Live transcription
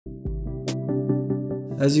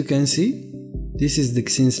as you can see, this is the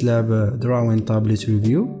Xencelabs drawing tablet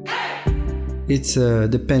review. It's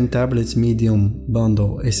the pen tablet medium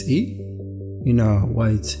bundle SE in a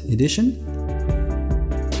white edition.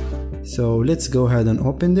 So let's go ahead and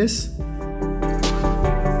open this.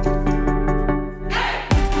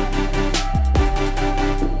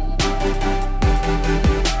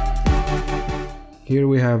 Here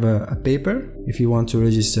we have a paper if you want to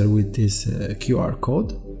register with this QR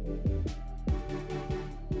code.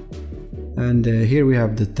 And here we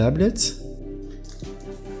have the tablet.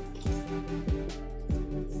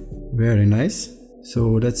 Very nice.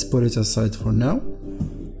 So let's put it aside for now.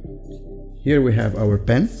 Here we have our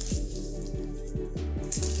pen.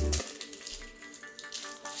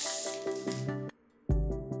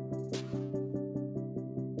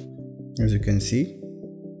 As you can see,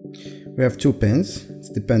 we have two pens. It's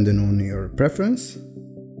dependent on your preference,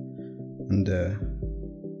 and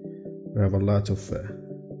we have a lot of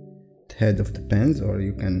head of the pens, or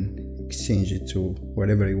you can exchange it to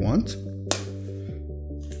whatever you want.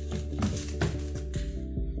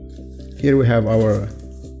 Here we have our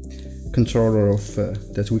controller of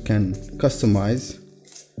that we can customize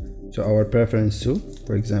to our preference too.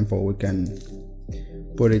 For example, we can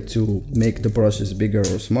put it to make the brushes bigger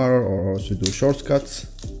or smaller, or also do shortcuts.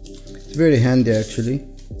 It's very handy actually.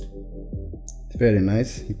 It's very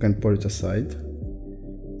nice. You can put it aside.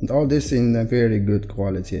 And all this in a very good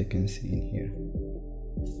quality, I can see in here.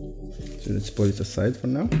 So let's put it aside for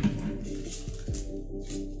now.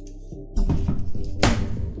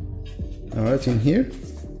 Alright, in here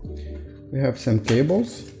we have some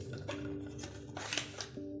cables.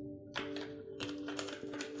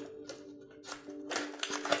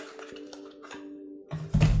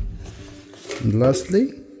 And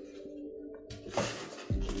lastly,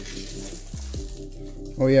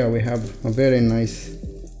 oh yeah, we have a very nice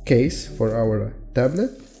case for our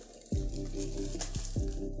tablet.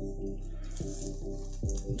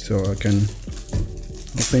 So I can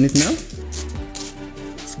open it now.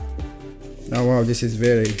 Oh wow, this is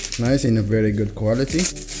very nice, in a very good quality.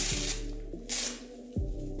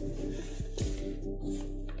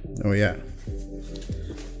 Oh yeah.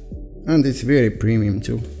 And it's very premium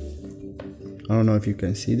too. I don't know if you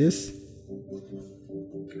can see this.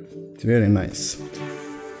 It's very nice.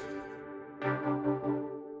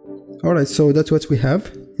 Alright, so that's what we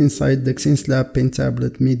have inside the Xencelabs Pen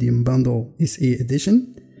Tablet Medium Bundle SE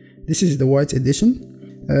edition. This is the white edition.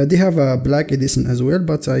 They have a black edition as well,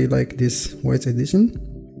 but I like this white edition.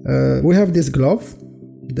 We have this glove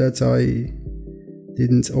that I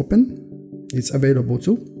didn't open. It's available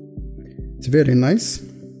too. It's very nice.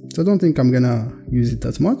 So I don't think I'm gonna use it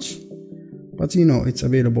that much, but you know, it's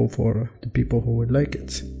available for the people who would like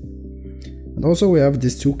it. And also we have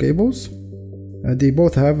these two cables. They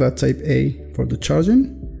both have a type A for the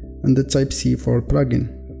charging and the type C for plug-in.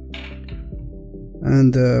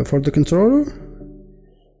 And for the controller,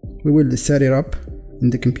 we will set it up in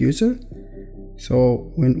the computer.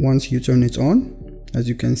 So once you turn it on, as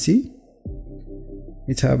you can see,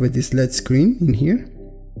 it have this LED screen in here,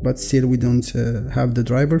 but still we don't have the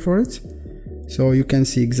driver for it. So you can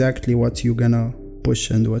see exactly what you're gonna push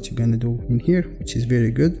and what you're gonna do in here, which is very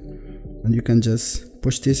good. And you can just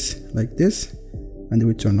push this like this and it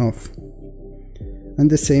will turn off. And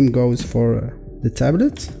the same goes for the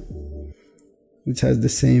tablet. It has the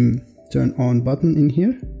same turn on button in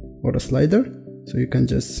here, or a slider, so you can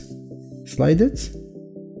just slide it.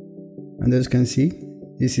 And as you can see,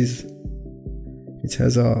 it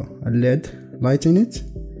has a LED light in it,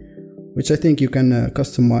 which I think you can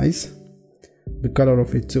customize the color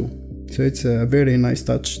of it too. So it's a very nice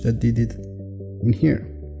touch that they did in here.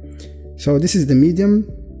 So this is the medium.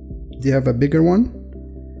 They have a bigger one,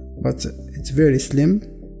 but it's very slim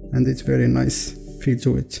and it's very nice feel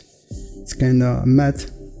to it. It's kind of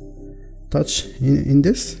matte touch in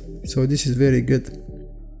this, so this is very good.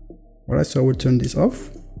 Alright, so I will turn this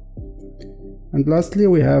off. And lastly,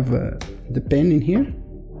 we have the pen in here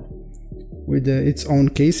with its own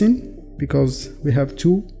casing, because we have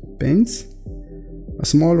two pens. A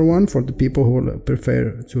smaller one for the people who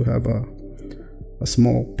prefer to have a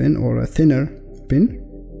small pen or a thinner pen,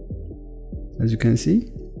 as you can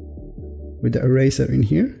see, with the eraser in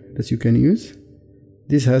here that you can use.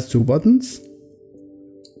 This has two buttons,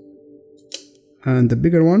 and the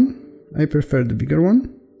bigger one, I prefer the bigger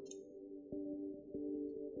one.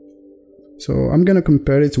 So I'm gonna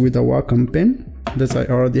compare it with a Wacom pen that I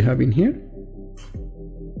already have in here.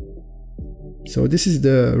 So this is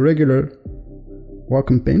the regular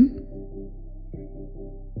Wacom pen,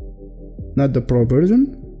 not the Pro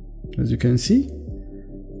version, as you can see.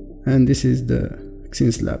 And this is the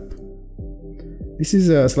Xencelabs. This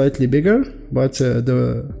is slightly bigger, but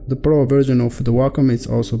the Pro version of the Wacom is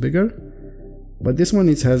also bigger. But this one,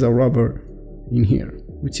 it has a rubber in here,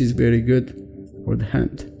 which is very good for the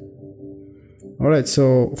hand. Alright,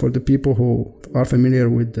 so for the people who are familiar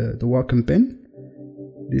with the Wacom pen,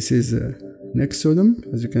 this is next to them,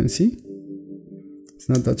 as you can see. It's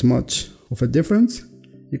not that much of a difference,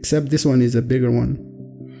 except this one is a bigger one,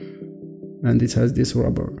 and it has this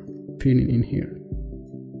rubber feeling in here.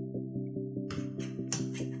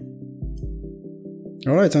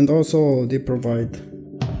 Alright, and also they provide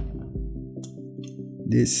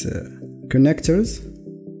these connectors.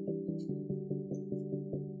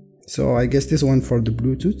 So I guess this one for the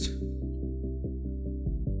Bluetooth.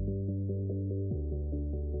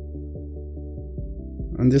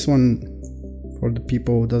 And this one for the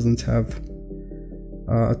people who doesn't have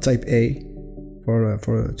a type A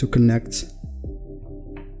for to connect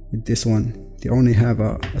with this one. They only have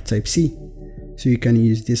a type C, so you can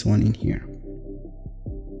use this one in here.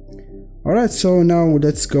 Alright, so now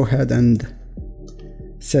let's go ahead and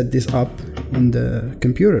set this up in the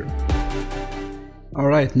computer.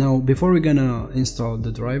 Alright, now before we're gonna install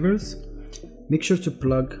the drivers, make sure to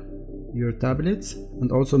plug your tablets,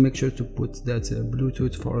 and also make sure to put that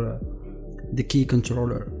Bluetooth for the key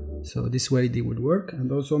controller, so this way they will work,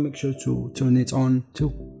 and also make sure to turn it on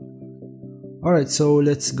too. Alright, so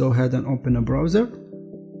let's go ahead and open a browser,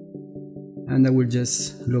 and I will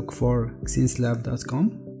just look for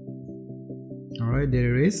Xencelabs.com. Alright,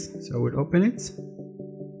 there it is, so I will open it.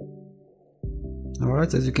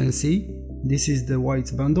 Alright, as you can see, this is the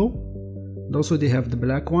white bundle, and also they have the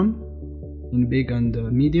black one in big and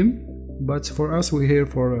medium, but for us we're here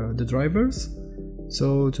for the drivers.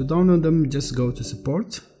 So to download them, just go to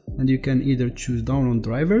support, and you can either choose download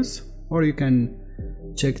drivers, or you can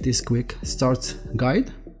check this quick start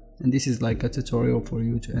guide, and this is like a tutorial for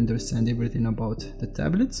you to understand everything about the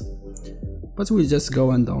tablets. But we'll just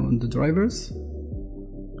go and download the drivers.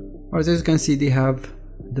 Alright, as you can see, they have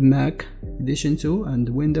the Mac edition too, and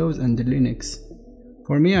Windows and the Linux.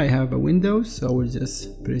 For me, I have a Windows, so I will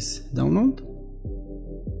just press download,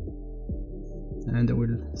 and I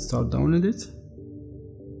will start download it.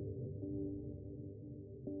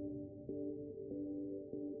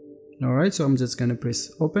 Alright, so I'm just gonna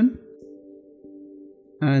press open,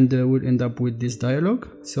 and we'll end up with this dialog.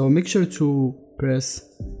 So make sure to press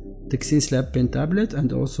the Xencelabs pen tablet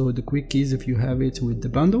and also the quick keys if you have it with the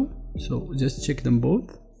bundle. So just check them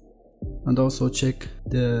both, and also check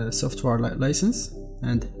the software license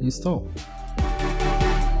and install.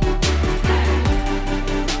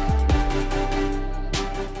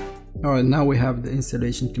 Alright, now we have the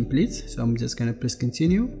installation complete, so I'm just gonna press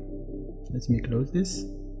continue. Let me close this,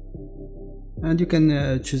 and you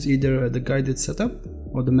can choose either the guided setup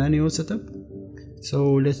or the manual setup.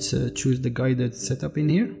 So let's choose the guided setup in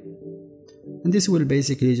here, and this will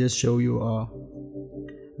basically just show you a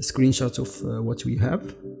screenshot of what we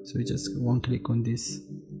have. So you just one click on these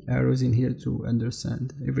arrows in here to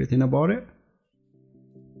understand everything about it.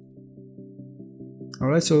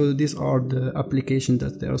 Alright, so these are the applications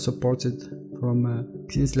that they are supported from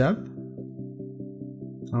Xencelabs.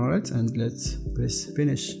 Alright, and let's press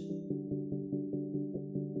finish.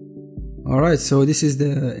 Alright, so this is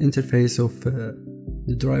the interface of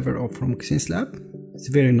the driver from Xencelabs. It's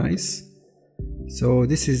very nice. So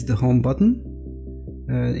this is the home button.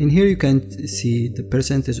 In here you can see the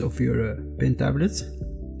percentage of your pen tablets,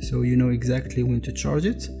 so you know exactly when to charge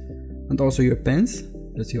it, and also your pens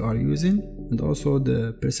that you are using, and also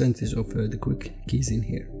the percentage of the quick keys in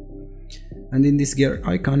here. And in this gear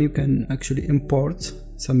icon you can actually import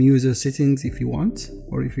some user settings if you want,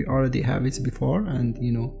 or if you already have it before and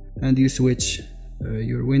you switch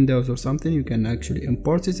your Windows or something, you can actually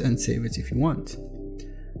import it and save it if you want.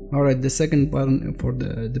 Alright, the second button for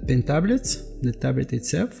the pen tablets, the tablet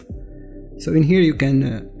itself. So in here you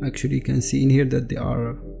can actually see in here that they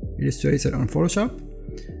are Illustrator and Photoshop,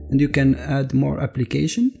 and you can add more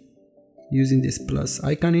application using this plus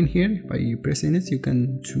icon in here. By pressing it, you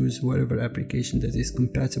can choose whatever application that is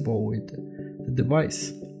compatible with the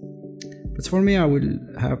device. But for me, I will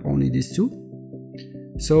have only these two.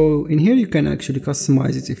 So in here you can actually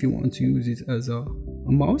customize it if you want to use it as a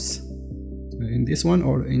mouse in this one,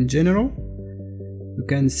 or in general. You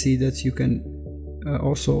can see that you can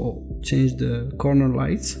also change the corner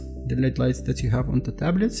lights, the LED lights that you have on the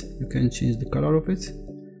tablet. You can change the color of it,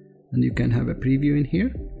 and you can have a preview in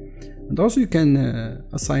here. And also you can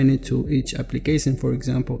assign it to each application. For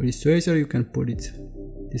example, Illustrator, you can put it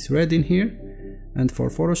this red in here, and for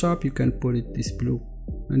Photoshop you can put it this blue.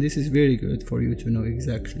 And this is very good for you to know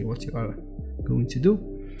exactly what you are going to do.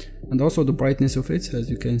 And also the brightness of it, as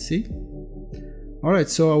you can see. Alright,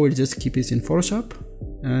 so I will just keep it in Photoshop,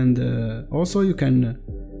 and also you can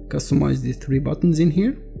customize the 3 buttons in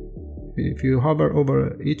here. If you hover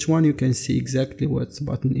over each one, you can see exactly what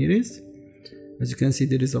button it is. As you can see,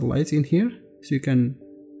 there is a light in here, so you can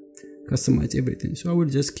customize everything. So I will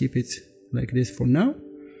just keep it like this for now,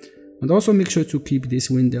 and also make sure to keep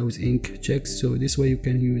this Windows ink checked, so this way you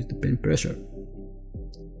can use the pen pressure.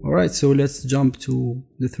 Alright, so let's jump to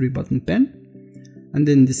the 3 button pen. And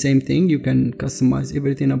then the same thing, you can customize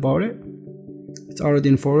everything about it. It's already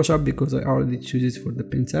in Photoshop because I already choose it for the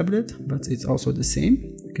pen tablet, but it's also the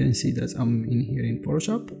same. You can see that I'm in here in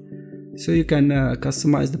Photoshop. So you can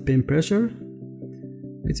customize the pen pressure.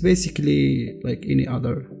 It's basically like any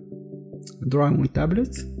other drawing on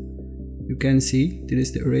tablet. You can see there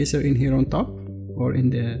is the eraser in here on top or in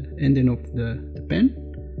the ending of the pen.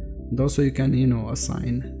 And also you can,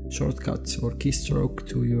 assign shortcuts or keystroke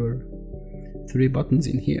to your 3 buttons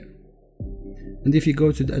in here. And if you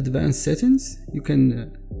go to the advanced settings, you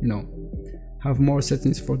can have more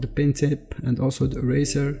settings for the pen tip and also the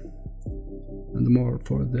eraser, and more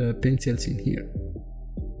for the pencils in here.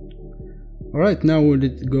 Alright, now we'll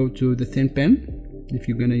go to the thin pen. If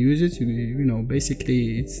you're gonna use it,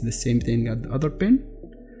 basically it's the same thing as the other pen,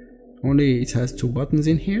 only it has 2 buttons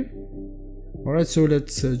in here. Alright, so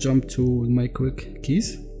let's jump to my quick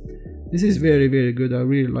keys. This is very good. I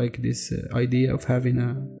really like this idea of having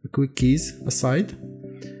a quick keys aside,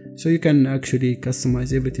 so you can actually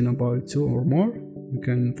customize everything about it 2 or more. You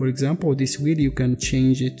can, for example, this wheel, you can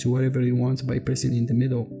change it to whatever you want by pressing in the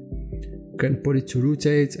middle. You can put it to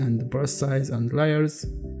rotate and the brush size and layers.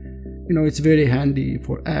 It's very handy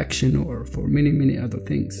for action or for many other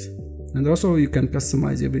things. And also you can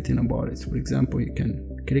customize everything about it. For example, you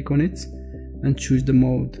can click on it and choose the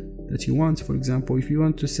mode that you want. For example, if you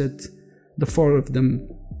want to set the 4 of them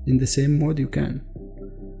in the same mode, you can,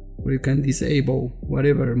 or you can disable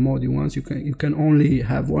whatever mode you want. You can only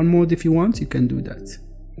have 1 mode if you want, you can do that,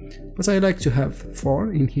 but I like to have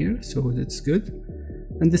 4 in here, so that's good.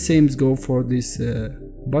 And the same go for these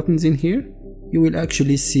buttons in here. You will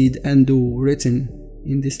actually see the undo written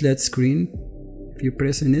in this LED screen. If you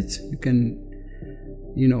press on it, you can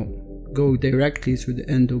go directly to the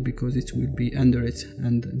undo because it will be under it,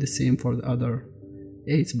 and the same for the other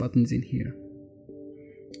 8 buttons in here.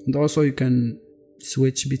 And also you can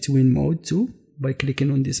switch between mode too by clicking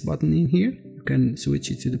on this button in here. You can switch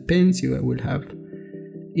it to the pens. You will have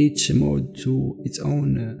each mode to its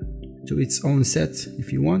own set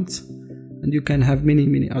if you want, and you can have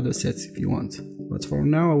many other sets if you want, but for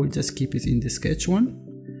now I will just keep it in the sketch one.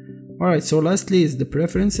 Alright, so lastly is the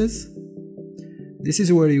preferences. This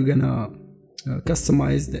is where you're gonna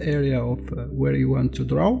customize the area of where you want to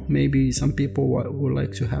draw. Maybe some people would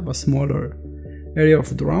like to have a smaller area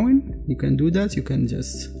of drawing. You can do that. You can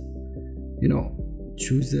just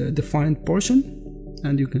choose the defined portion,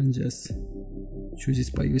 and you can just choose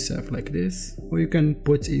it by yourself like this, or you can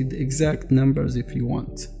put the exact numbers if you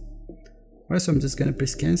want. Alright, so I'm just gonna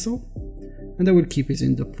press cancel, and I will keep it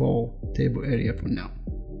in the full table area for now.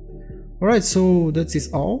 Alright, so that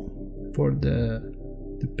is all for the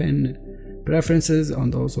pen preferences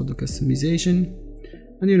and also the customization.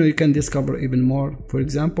 And you can discover even more. For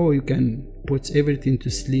example, you can put everything to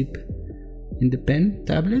sleep in the pen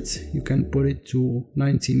tablets. You can put it to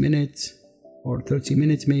 90 minutes or 30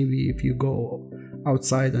 minutes maybe. If you go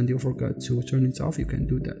outside and you forgot to turn it off, you can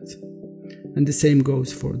do that. And the same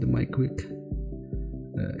goes for the my quick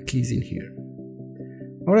keys in here.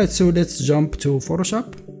 Alright, so let's jump to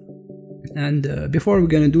Photoshop. And before we're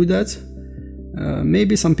gonna do that,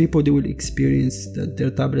 maybe some people, they will experience that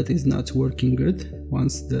their tablet is not working good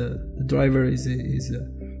once the driver is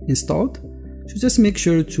installed. So just make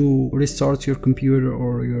sure to restart your computer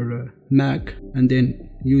or your Mac and then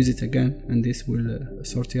use it again, and this will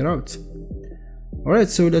sort it out. Alright,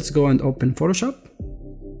 so let's go and open Photoshop.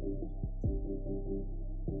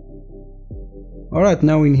 Alright,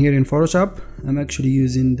 now in here in Photoshop, I'm actually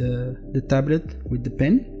using the tablet with the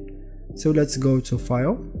pen. So let's go to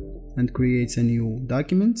File and create a new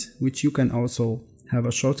document, which you can also have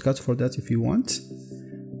a shortcut for that if you want.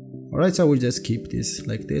 Alright, so I will just keep this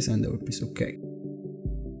like this and I will press OK.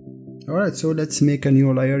 Alright, so let's make a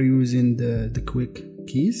new layer using the quick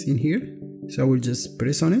keys in here. So I will just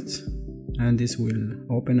press on it and this will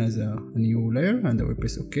open as a new layer, and I will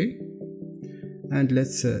press OK. And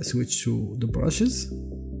let's switch to the brushes,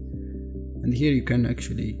 and here you can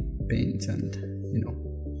actually paint and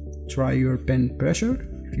try your pen pressure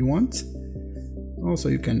if you want. Also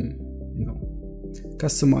you can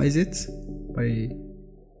customize it by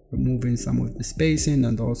removing some of the spacing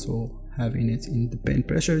and also having it in the pen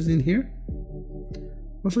pressures in here.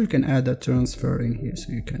 Also, you can add a transfer in here,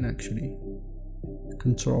 so you can actually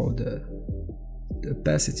control the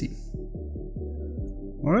opacity.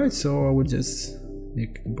 Alright, so I will just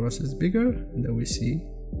make the process bigger, and then we see,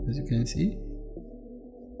 as you can see,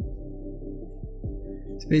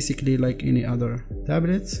 it's basically like any other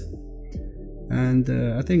tablet. And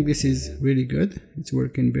I think this is really good. It's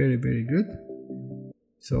working very good.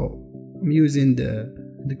 So I'm using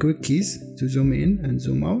the quick keys to zoom in and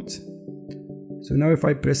zoom out. So now if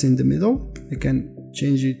I press in the middle, I can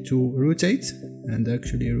change it to rotate and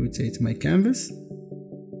actually rotate my canvas.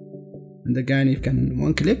 And again, you can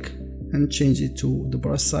one click and change it to the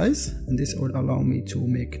brush size, and this will allow me to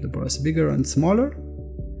make the brush bigger and smaller.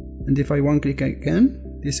 And if I one click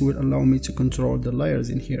again, this will allow me to control the layers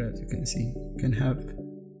in here. As you can see, I can have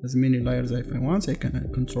as many layers if I want. I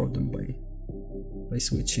can control them by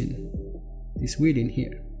switching this wheel in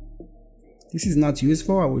here. This is not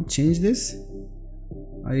useful. I would change this.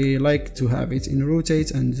 I like to have it in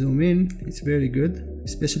rotate and zoom in. It's very good,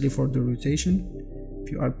 especially for the rotation.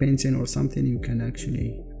 If you are painting or something, you can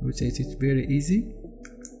actually rotate it very easy,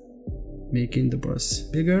 making the brush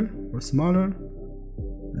bigger or smaller,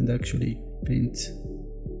 and actually paint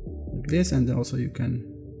like this. And also you can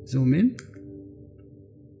zoom in.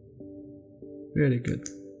 Very good.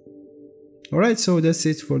 Alright, so that's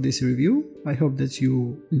it for this review. I hope that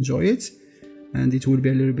you enjoy it, and it will be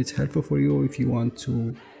a little bit helpful for you if you want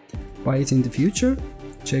to buy it in the future.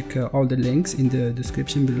 Check all the links in the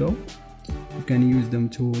description below. You can use them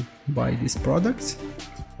to buy these products.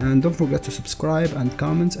 And don't forget to subscribe and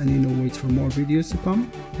comment, and wait for more videos to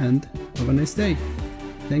come. And have a nice day.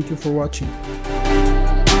 Thank you for watching.